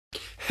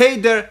Hey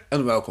there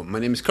and welcome, my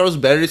name is Carlos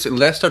Berries and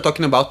let's start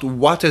talking about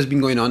what has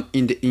been going on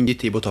in the indie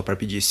tabletop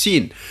RPG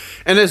scene.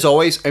 And as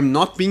always, I'm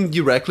not being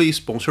directly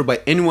sponsored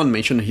by anyone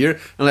mentioned here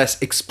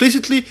unless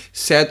explicitly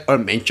said or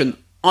mentioned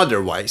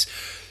otherwise.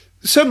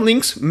 Some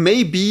links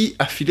may be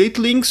affiliate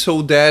links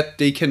so that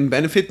they can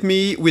benefit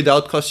me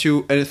without cost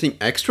you anything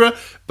extra,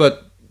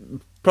 but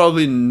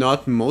probably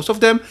not most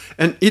of them,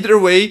 and either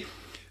way,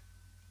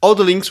 all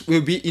the links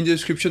will be in the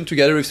description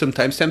together with some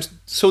timestamps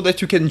so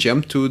that you can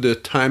jump to the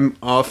time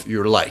of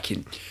your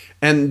liking.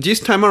 And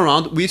this time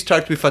around, we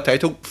start with a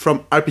title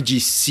from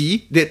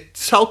RPG-C, the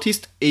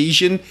Southeast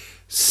Asian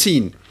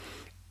scene.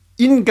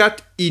 Ingat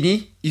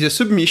is a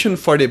submission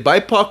for the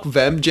BIPOC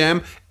Vamp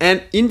Jam,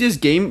 and in this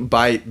game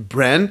by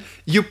Bran,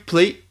 you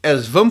play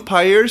as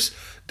vampires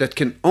that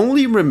can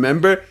only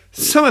remember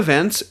some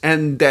events,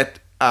 and that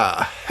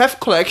half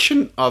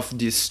collection of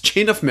this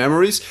chain of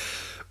memories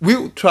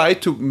will try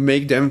to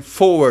make them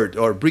forward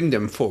or bring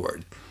them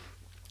forward.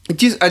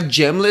 It is a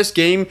gemless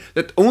game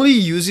that only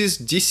uses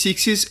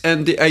D6s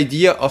and the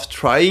idea of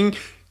trying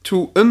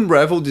to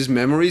unravel these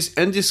memories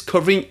and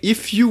discovering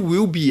if you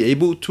will be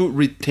able to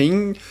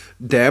retain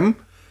them,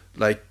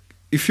 like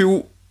if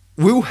you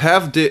will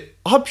have the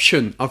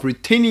option of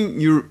retaining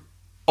your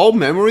all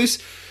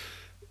memories,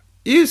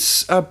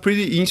 is a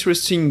pretty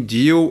interesting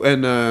deal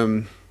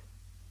and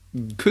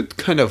good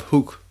kind of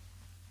hook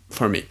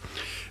for me.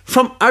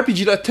 From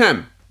RPG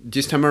Latam,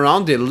 this time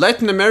around the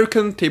Latin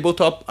American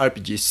tabletop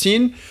RPG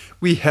scene,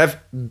 we have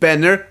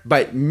Banner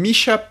by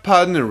Misha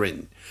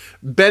Panarin.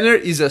 Banner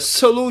is a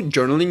solo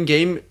journaling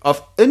game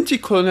of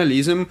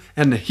anti-colonialism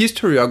and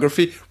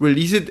historiography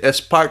released as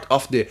part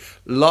of the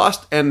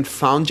Lost and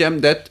Found Jam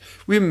that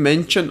we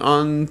mentioned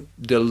on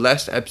the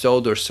last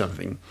episode or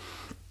something.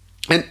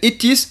 And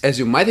it is, as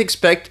you might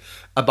expect,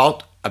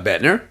 about a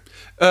banner.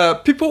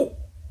 People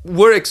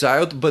were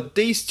exiled, but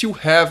they still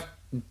have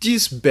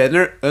this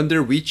banner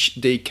under which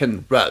they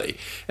can rally.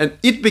 And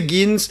it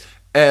begins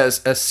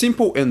as a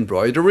simple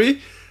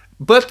embroidery,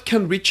 but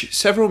can reach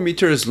several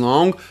meters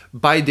long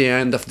by the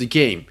end of the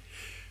game,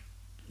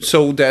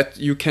 so that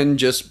you can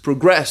just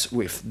progress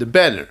with the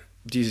banner.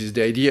 This is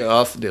the idea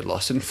of the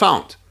Lost and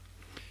Found.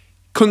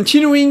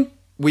 Continuing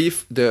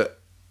with the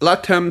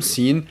Latam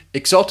scene,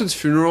 Exalted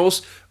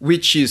Funerals,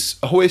 which is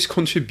always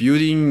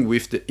contributing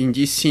with the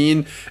indie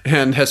scene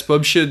and has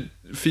published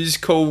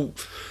physical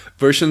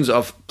versions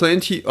of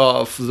plenty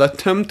of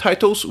Latam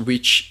titles,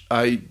 which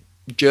I'm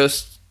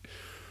just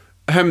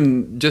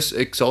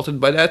exalted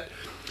by that.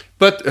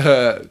 But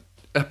a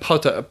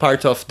part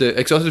of the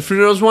Exalted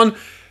Funerals one,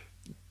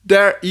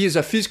 there is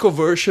a physical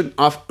version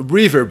of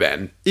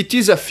Riverbend. It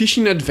is a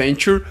fishing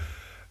adventure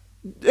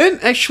and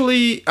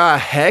actually a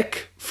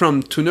hack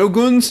from Tunnel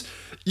Goons.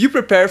 You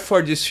prepare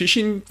for this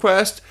fishing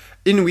quest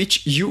in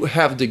which you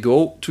have the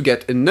goal to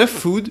get enough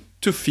food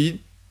to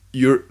feed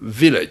your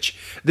village.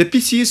 The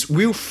PCs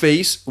will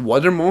face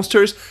water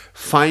monsters,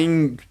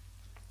 find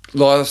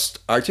lost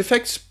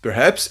artifacts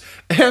perhaps,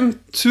 and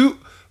to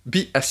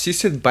be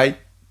assisted by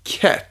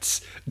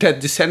cats that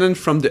descended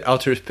from the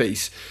outer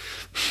space.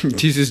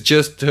 This is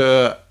just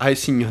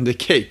icing on the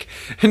cake,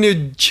 and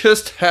you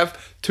just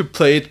have to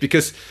play it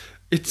because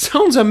it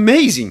sounds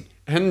amazing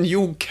and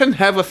you can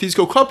have a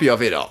physical copy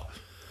of it all.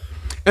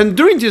 And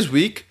during this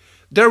week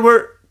there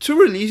were 2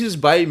 releases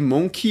by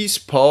Monkey's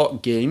Paw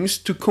Games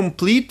to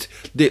complete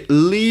the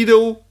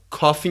Little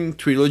Coffin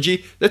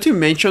trilogy that we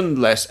mentioned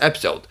last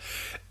episode.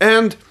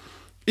 And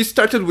it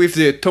started with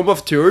the Tomb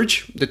of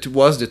Theurge, that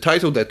was the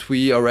title that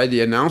we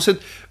already announced,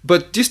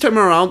 but this time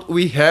around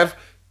we have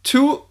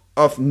 2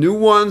 of new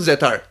ones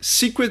that are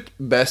Secret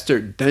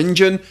Bastard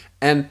Dungeon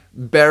and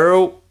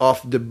Barrow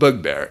of the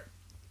Bugbear.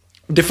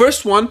 The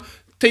first one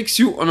takes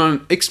you on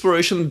an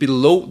exploration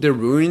below the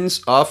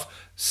ruins of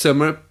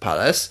Summer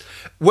Palace,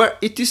 where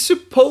it is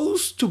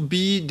supposed to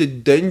be the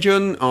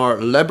dungeon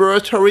or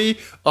laboratory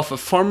of a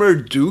former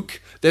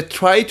duke that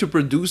tried to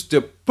produce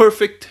the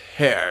perfect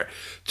hair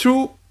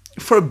through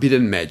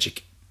forbidden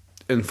magic,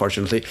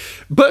 unfortunately.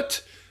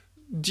 But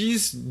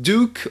this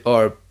duke,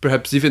 or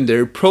perhaps even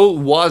their pro,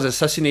 was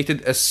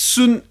assassinated as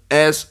soon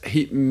as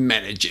he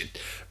managed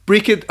it,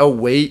 bricked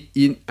away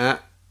in a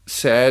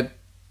sad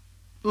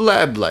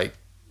lab-like,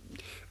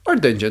 or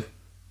dungeon,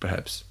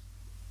 perhaps.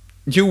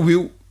 You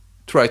will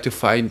try to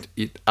find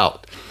it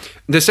out.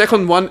 The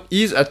second one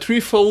is a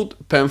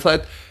 3-fold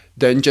pamphlet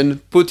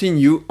dungeon putting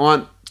you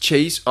on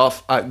chase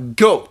of a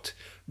goat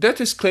that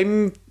is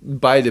claimed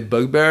by the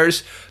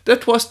bugbears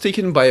that was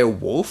taken by a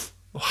wolf.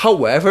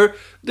 However,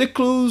 the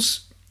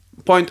clues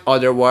point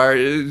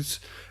otherwise,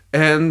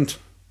 and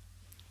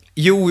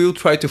you will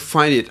try to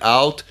find it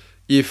out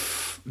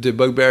if the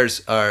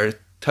bugbears are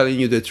telling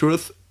you the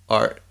truth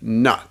or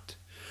not.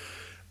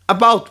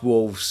 About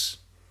wolves,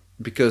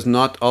 because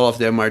not all of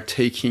them are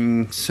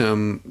taking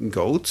some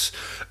goats.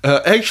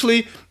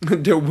 Actually,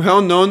 the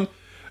well-known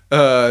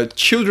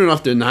Children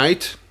of the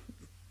Night,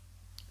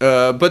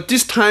 but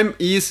this time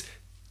is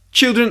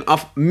Children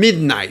of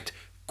Midnight.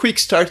 Quick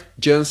Start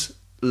just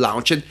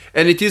launched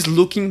and it is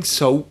looking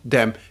so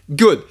damn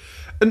good.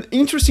 An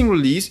interesting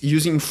release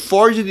using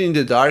Forged in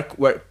the Dark,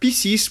 where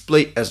PCs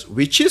play as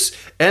witches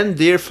and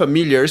their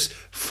familiars,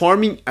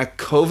 forming a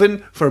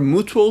coven for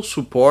mutual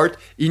support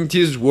in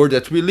this world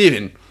that we live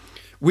in.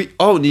 We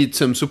all need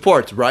some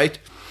support, right?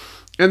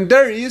 And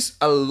there is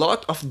a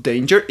lot of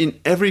danger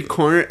in every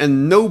corner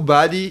and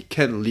nobody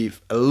can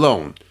live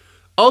alone.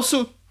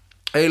 Also,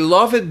 I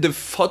loved the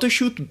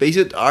photoshoot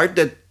based art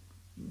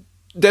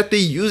that they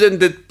use and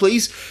that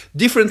plays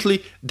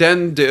differently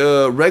than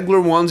the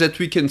regular ones that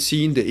we can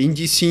see in the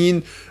indie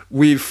scene,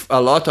 with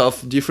a lot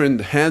of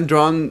different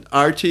hand-drawn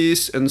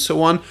artists and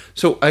so on.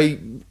 So I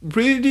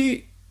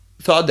really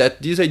thought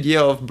that this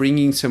idea of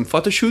bringing some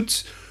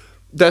photoshoots,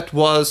 that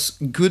was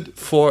good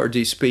for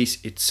the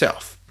space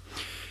itself.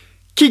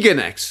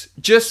 Kiganex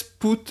just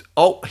put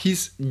all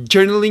his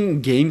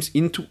journaling games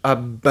into a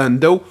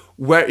bundle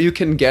where you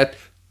can get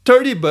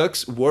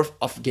 $30 worth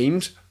of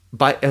games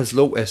by as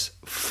low as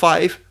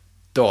 $5.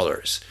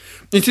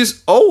 It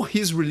is all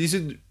his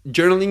released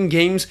journaling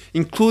games,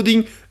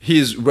 including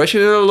his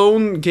Russian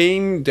Alone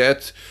game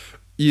that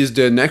is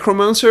the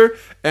Necromancer,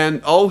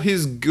 and all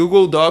his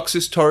Google Docs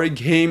story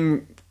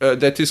game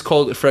that is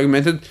called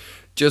Fragmented.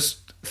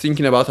 Just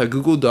thinking about a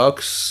Google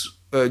Docs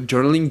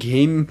journaling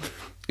game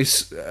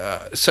is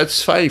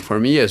satisfying for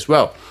me as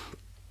well.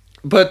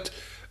 But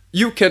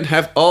you can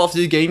have all of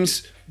these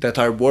games that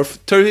are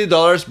worth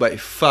 $30 by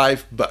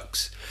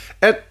 $5.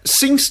 And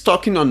since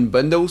talking on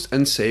bundles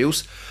and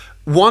sales,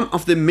 one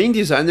of the main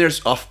designers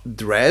of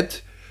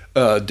Dread,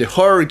 the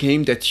horror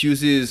game that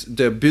uses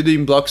the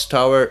building blocks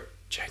tower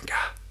Jenga,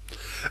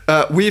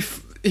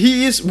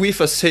 he is with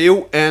a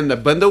sale and a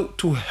bundle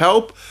to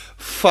help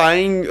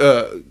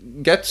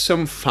get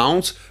some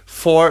funds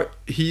for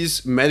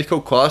his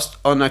medical cost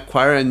on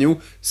acquiring a new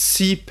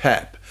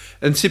CPAP.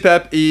 And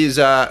CPAP is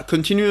a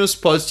continuous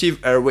positive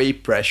airway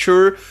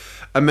pressure,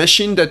 a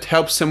machine that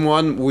helps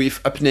someone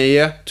with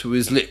apnea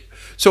to sleep.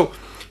 So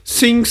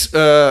since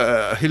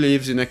he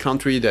lives in a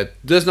country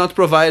that does not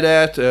provide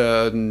that,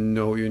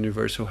 no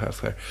universal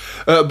healthcare.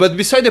 But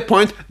beside the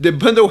point, the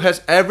bundle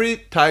has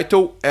every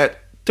title at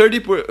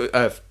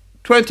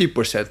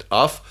 20%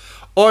 off,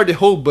 or the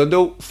whole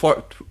bundle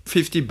for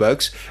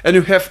 $50, and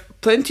you have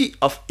plenty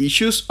of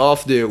issues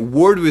of the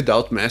World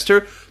Without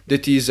Master,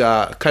 that is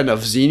a kind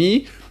of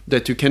zine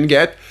that you can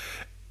get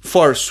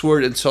for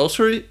Sword and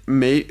Sorcery,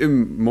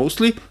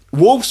 mostly.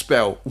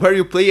 Wolfspell, where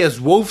you play as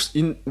wolves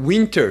in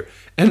winter,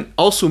 and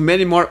also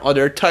many more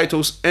other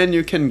titles, and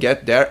you can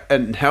get there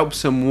and help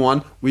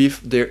someone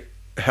with their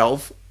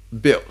health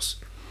bills.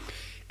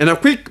 And a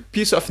quick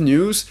piece of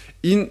news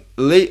in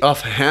Lay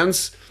of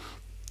Hands,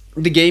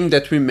 the game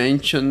that we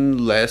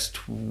mentioned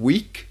last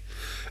week,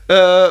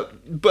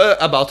 but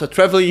about a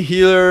traveling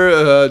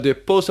healer, the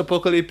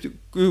post-apocalyptic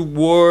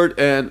world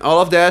and all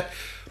of that.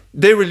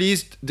 They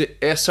released the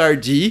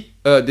SRD,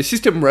 the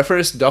system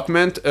reference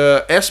document,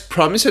 as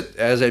promised,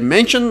 as I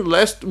mentioned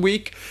last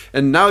week,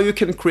 and now you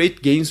can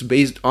create games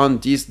based on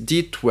this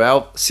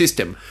D12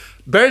 system.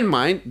 Bear in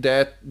mind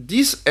that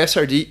this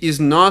SRD is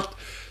not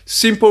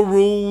simple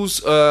rules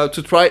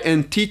to try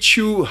and teach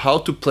you how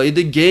to play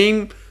the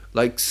game,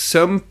 like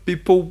some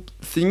people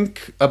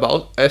think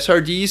about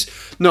SRDs.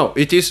 No,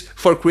 it is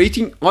for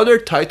creating other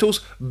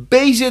titles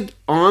based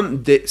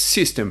on the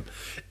system.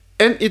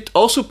 And it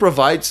also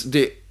provides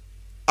their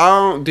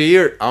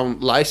own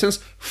license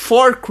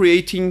for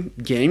creating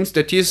games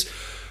that is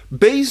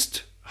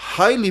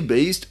highly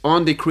based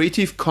on the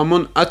Creative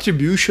Commons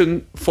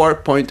Attribution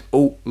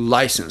 4.0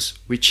 license,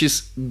 which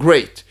is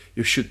great.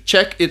 You should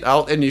check it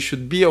out and you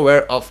should be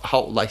aware of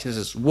how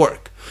licenses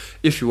work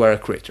if you are a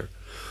creator.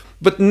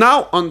 But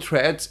now on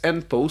threads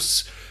and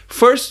posts,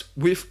 first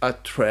with a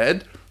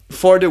thread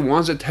for the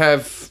ones that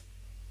have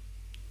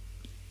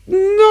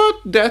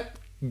not that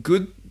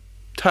good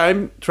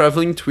time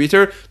traveling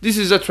Twitter. This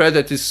is a thread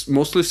that is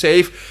mostly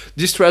safe.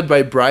 This thread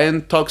by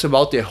Brian talks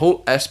about the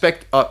whole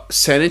aspect of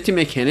sanity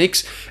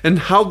mechanics and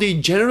how they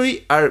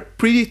generally are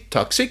pretty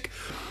toxic,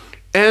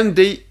 and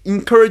they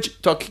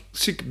encourage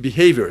toxic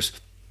behaviors,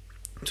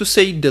 to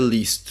say the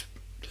least.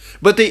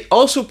 But they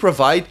also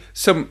provide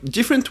some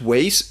different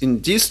ways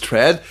in this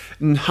thread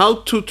on how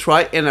to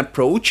try and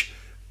approach,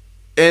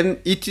 and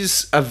it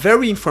is a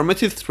very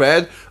informative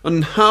thread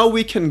on how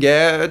we can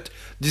get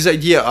this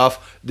idea of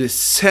the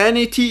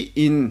sanity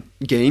in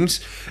games.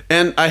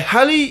 And I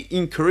highly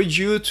encourage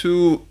you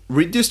to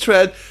read this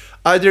thread,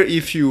 either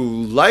if you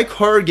like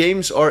horror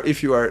games or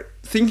if you are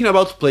thinking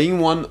about playing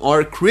one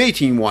or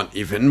creating one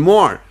even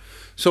more.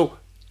 So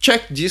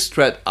check this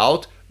thread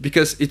out,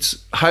 because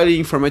it's highly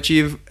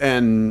informative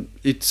and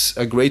it's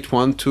a great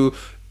one to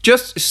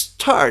just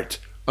start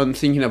on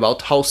thinking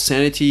about how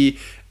sanity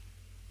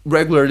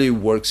regularly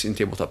works in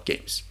tabletop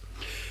games.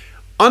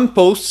 On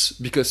posts,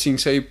 because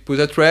since I put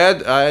a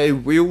thread, I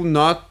will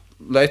not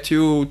let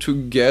you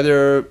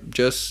together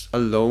just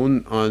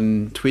alone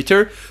on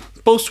Twitter.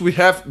 Posts, we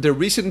have the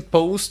recent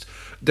post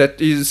that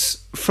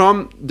is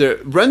from the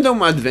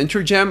Random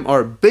Adventure Jam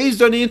or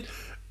based on it,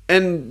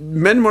 and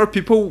many more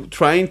people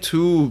trying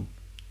to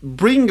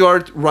bring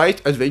your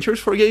right adventures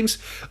for games,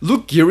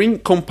 Luke Gearing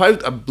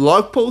compiled a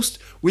blog post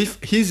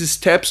with his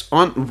steps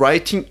on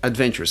writing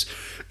adventures.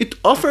 It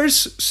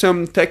offers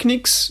some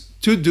techniques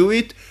to do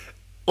it,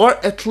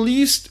 or at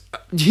least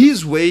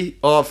his way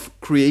of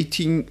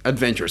creating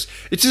adventures.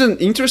 It is an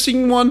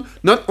interesting one,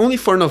 not only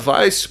for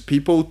novice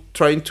people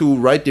trying to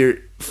write their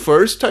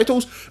first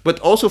titles, but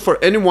also for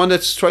anyone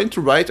that's trying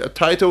to write a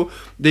title.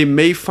 They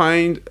may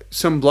find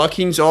some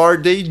blockings, or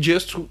they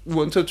just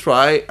want to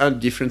try a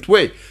different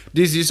way.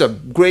 This is a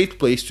great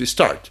place to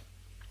start.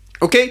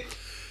 Okay,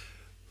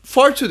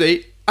 for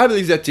today, I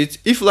believe that's it.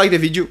 If you like the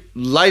video,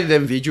 like the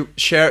video,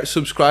 share,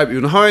 subscribe.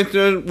 You know how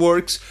internet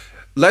works.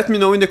 Let me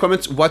know in the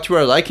comments what you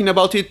are liking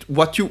about it,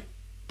 what you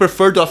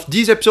preferred of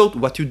this episode,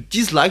 what you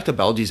disliked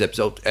about this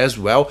episode as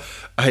well.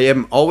 I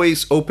am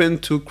always open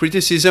to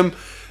criticism.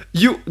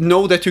 You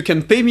know that you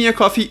can pay me a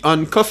coffee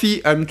on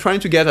Ko-fi. I'm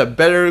trying to get a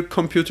better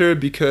computer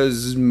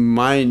because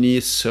mine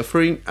is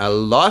suffering a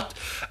lot.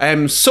 I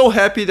am so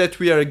happy that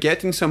we are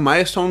getting some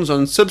milestones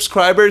on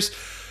subscribers,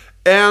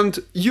 and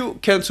you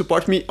can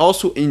support me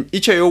also in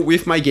itch.io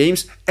with my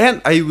games,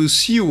 and I will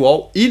see you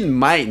all in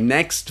my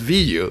next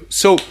video.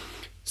 So,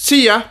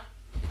 see ya!